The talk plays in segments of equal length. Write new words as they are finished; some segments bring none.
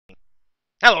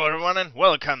Hello everyone and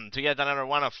welcome to yet another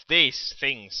one of these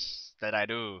things that I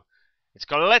do. It's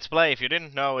called Let's Play. If you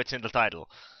didn't know, it's in the title.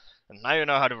 And now you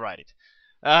know how to write it.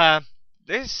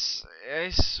 This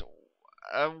is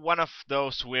one of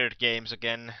those weird games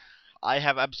again. I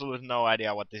have absolutely no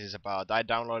idea what this is about. I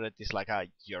downloaded this like a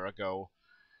year ago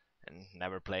and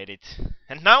never played it.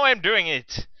 And now I'm doing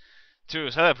it to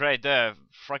celebrate the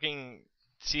fucking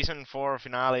season 4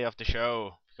 finale of the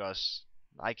show. Because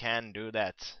I can do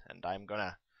that and I'm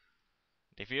gonna.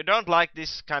 If you don't like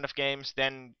this kind of games,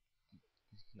 then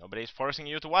nobody's forcing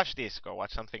you to watch this. Go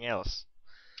watch something else.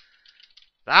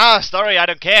 Story, I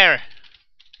don't care.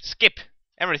 Skip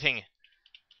everything.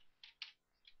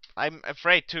 I'm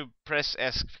afraid to press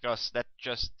S because that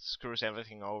just screws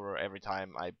everything over every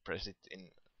time I press it in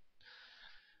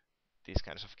these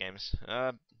kinds of games.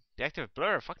 Deactivate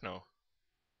blur? Fuck no.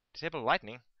 Disable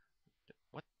lightning?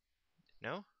 What?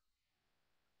 No?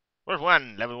 World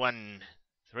 1, level 1.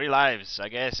 3 lives, I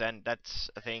guess, and that's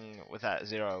a thing with a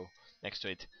 0 next to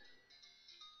it.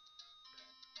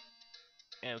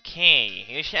 Okay,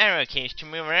 use arrow keys to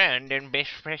move around and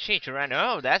press C to run.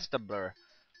 Oh, that's the blur.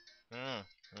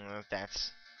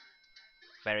 That's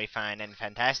very fine and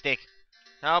fantastic.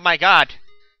 Oh my god!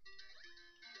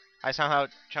 I somehow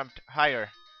jumped higher.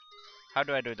 How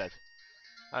do I do that?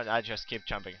 Oh, I just keep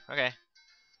jumping. Okay.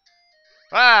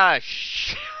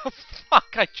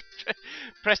 Fuck, I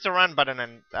pressed the run button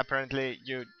and apparently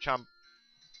you jump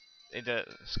in the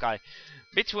sky.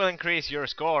 Bits will increase your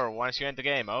score once you end the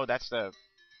game. Oh, that's the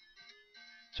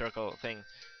circle thing.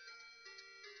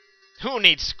 Who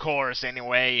needs scores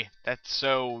anyway? That's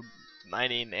so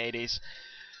 1980s.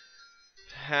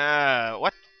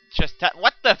 What just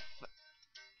what the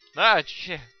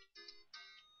shit.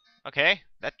 Okay,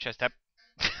 that just happened.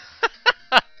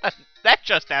 That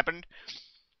just happened.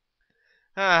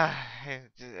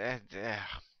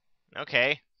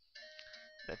 Okay.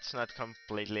 That's not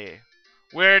completely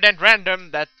weird and random.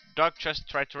 That dog just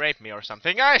tried to rape me or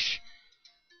something. Gosh!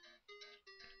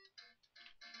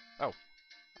 Oh.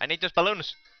 I need those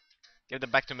balloons. Give them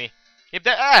back to me. Give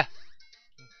them.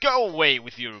 Go away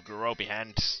with your gropey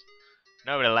hands.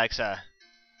 Nobody likes a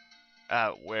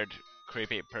weird,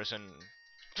 creepy person.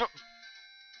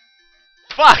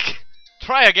 Fuck!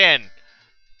 Try again.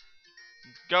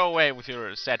 Go away with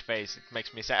your sad face. It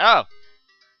makes me sad. Oh.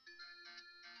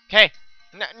 Okay.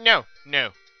 No.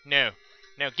 No.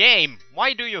 Game.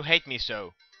 Why do you hate me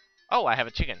so? Oh, I have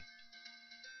a chicken.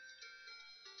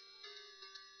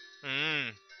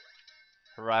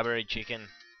 Robbery chicken.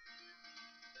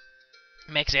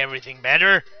 Makes everything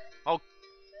better. Oh,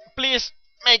 please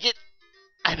make it.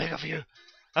 I beg of you.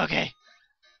 Okay.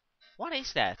 What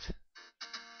is that?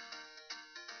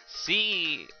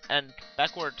 C and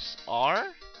backwards R?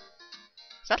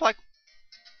 Is that like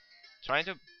trying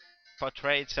to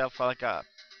portray itself like a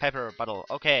pepper bottle?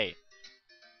 Okay.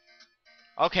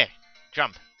 Okay.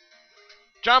 Jump.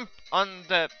 Jump on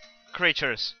the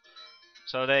creatures.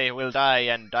 So they will die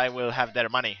and I will have their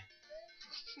money.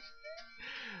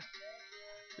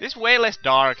 This is way less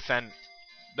dark than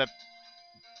the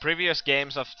previous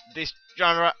games of this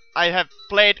genre I have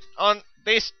played on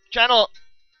this channel.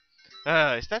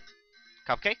 Is that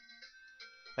cupcake?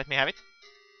 Let me have it.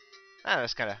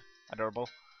 That's kinda adorable.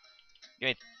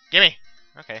 Gimme. Gimme!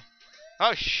 Okay.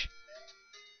 Oh, shh!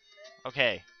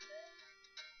 Okay.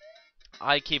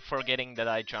 I keep forgetting that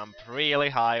I jump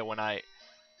really high when I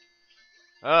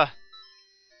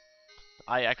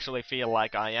actually feel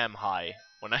like I am high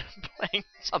when I'm playing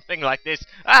something like this.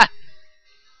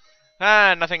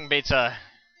 Nothing beats a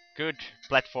good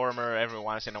platformer every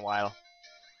once in a while.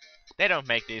 They don't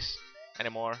make this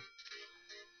anymore.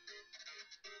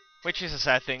 Which is a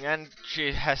sad thing, and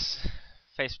she has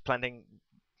face planting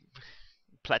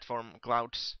platform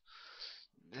clouds.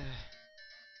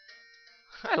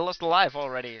 I lost a life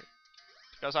already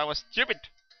because I was stupid.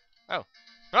 Oh,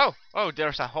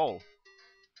 there's a hole.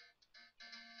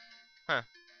 Huh.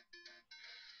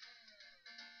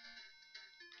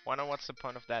 Wonder what's the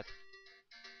point of that?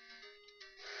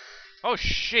 Oh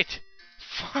shit!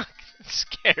 Fuck! It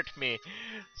scared me.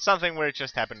 Something weird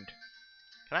just happened.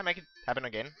 Can I make it happen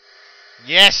again?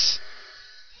 Yes!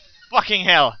 Fucking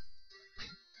hell!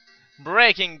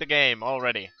 Breaking the game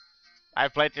already.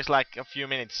 I've played this like a few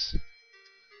minutes.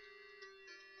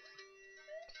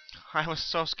 I was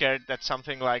so scared that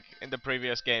something like in the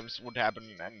previous games would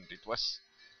happen, and it was...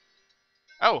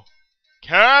 Oh!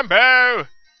 Combo!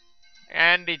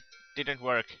 And it didn't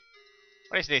work.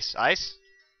 What is this? Ice?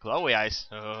 Glowy ice.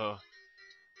 Oh.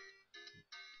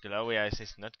 Glowy ice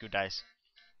is not good ice.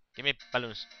 Give me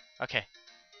balloons. Okay.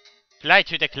 Fly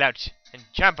to the clouds, and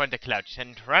jump on the clouds,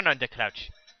 and run on the clouds.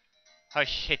 Oh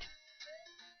shit.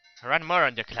 Run more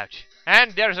on the cloud.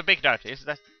 And there's a big dot. Is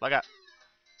that like a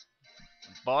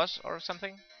boss or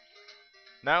something?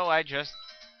 No, I just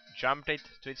jumped it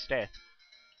to its death.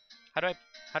 How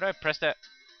do I press the...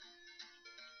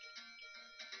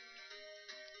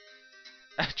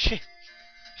 she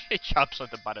jumps on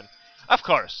the button. Of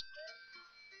course.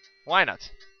 Why not?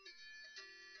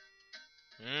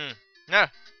 No.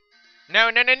 No,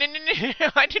 no, no, no, no, no.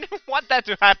 I didn't want that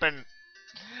to happen.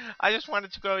 I just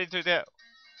wanted to go into the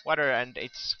water, and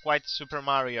it's quite Super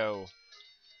Mario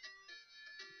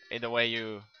in the way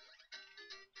you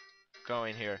go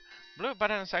in here. Blue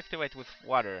buttons activate with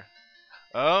water.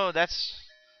 Oh, that's...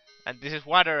 And this is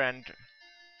water, and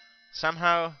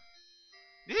somehow...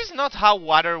 This is not how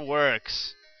water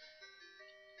works.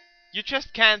 You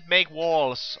just can't make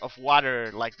walls of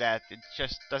water like that. It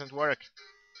just doesn't work.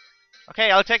 Okay,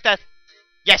 I'll take that.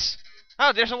 Yes!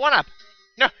 Oh, there's a 1-up!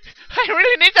 No! I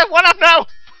really need that 1-up now!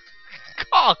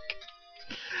 Cock!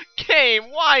 Game,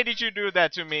 why did you do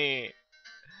that to me?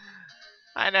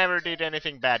 I never did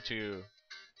anything bad to you.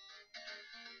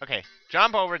 Okay,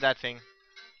 jump over that thing.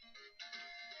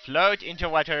 Float into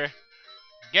water.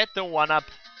 Get the 1-up.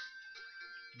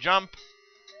 Jump.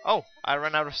 Oh, I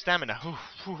ran out of stamina.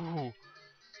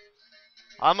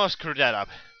 Almost screwed that up.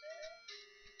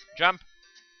 Jump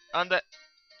on the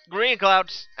green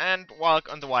clouds and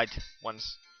walk on the white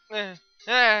ones.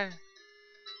 Go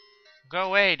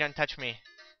away, don't touch me.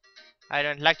 I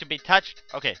don't like to be touched.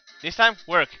 Okay, this time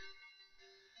work.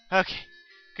 Okay,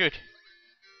 good.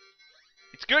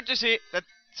 It's good to see that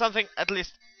something at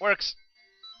least works.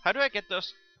 How do I get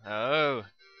those? Oh,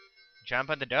 jump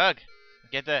on the dog.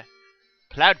 Get the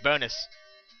cloud bonus.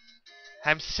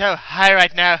 I'm so high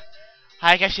right now.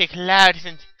 I can see clouds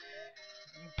and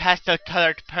pastel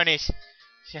colored ponies.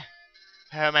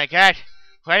 Oh my god.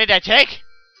 What did I take?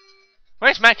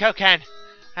 Where's my Coke can?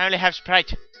 I only have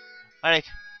Sprite. Alright.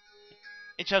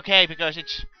 It's okay because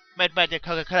it's made by the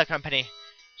Coca-Cola company.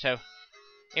 So,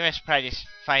 even Sprite is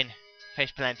fine.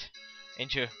 Faceplant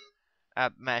into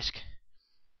a mask.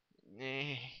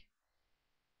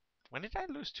 When did I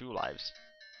lose 2 lives?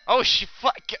 Oh shit!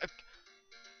 Fuck!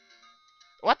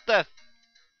 What the?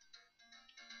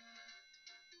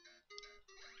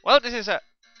 Well, this is a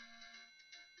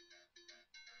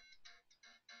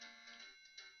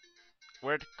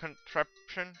weird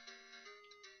contraption.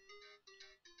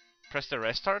 Press the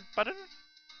restart button?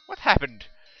 What happened?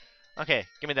 Okay,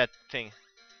 give me that thing.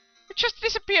 It just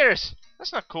disappears!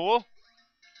 That's not cool.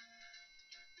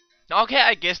 Okay,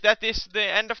 I guess that is the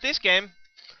end of this game.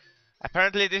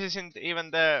 Apparently this isn't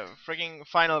even the freaking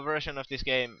final version of this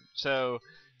game. So,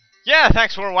 yeah,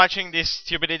 thanks for watching this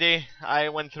stupidity I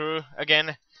went through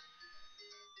again.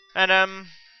 And,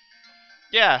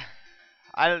 yeah,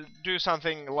 I'll do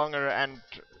something longer and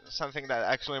something that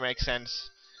actually makes sense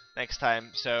next time.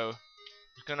 So, I'm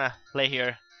just gonna lay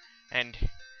here and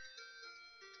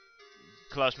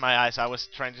close my eyes. I was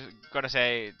gonna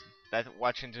say that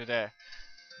watch into the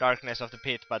darkness of the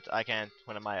pit, but I can't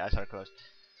when my eyes are closed.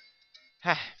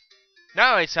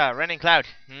 No, it's a raining cloud.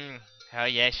 Oh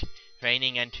yes,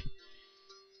 raining and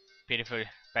beautiful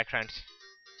background.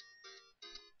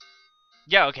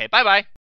 Yeah, okay, bye bye.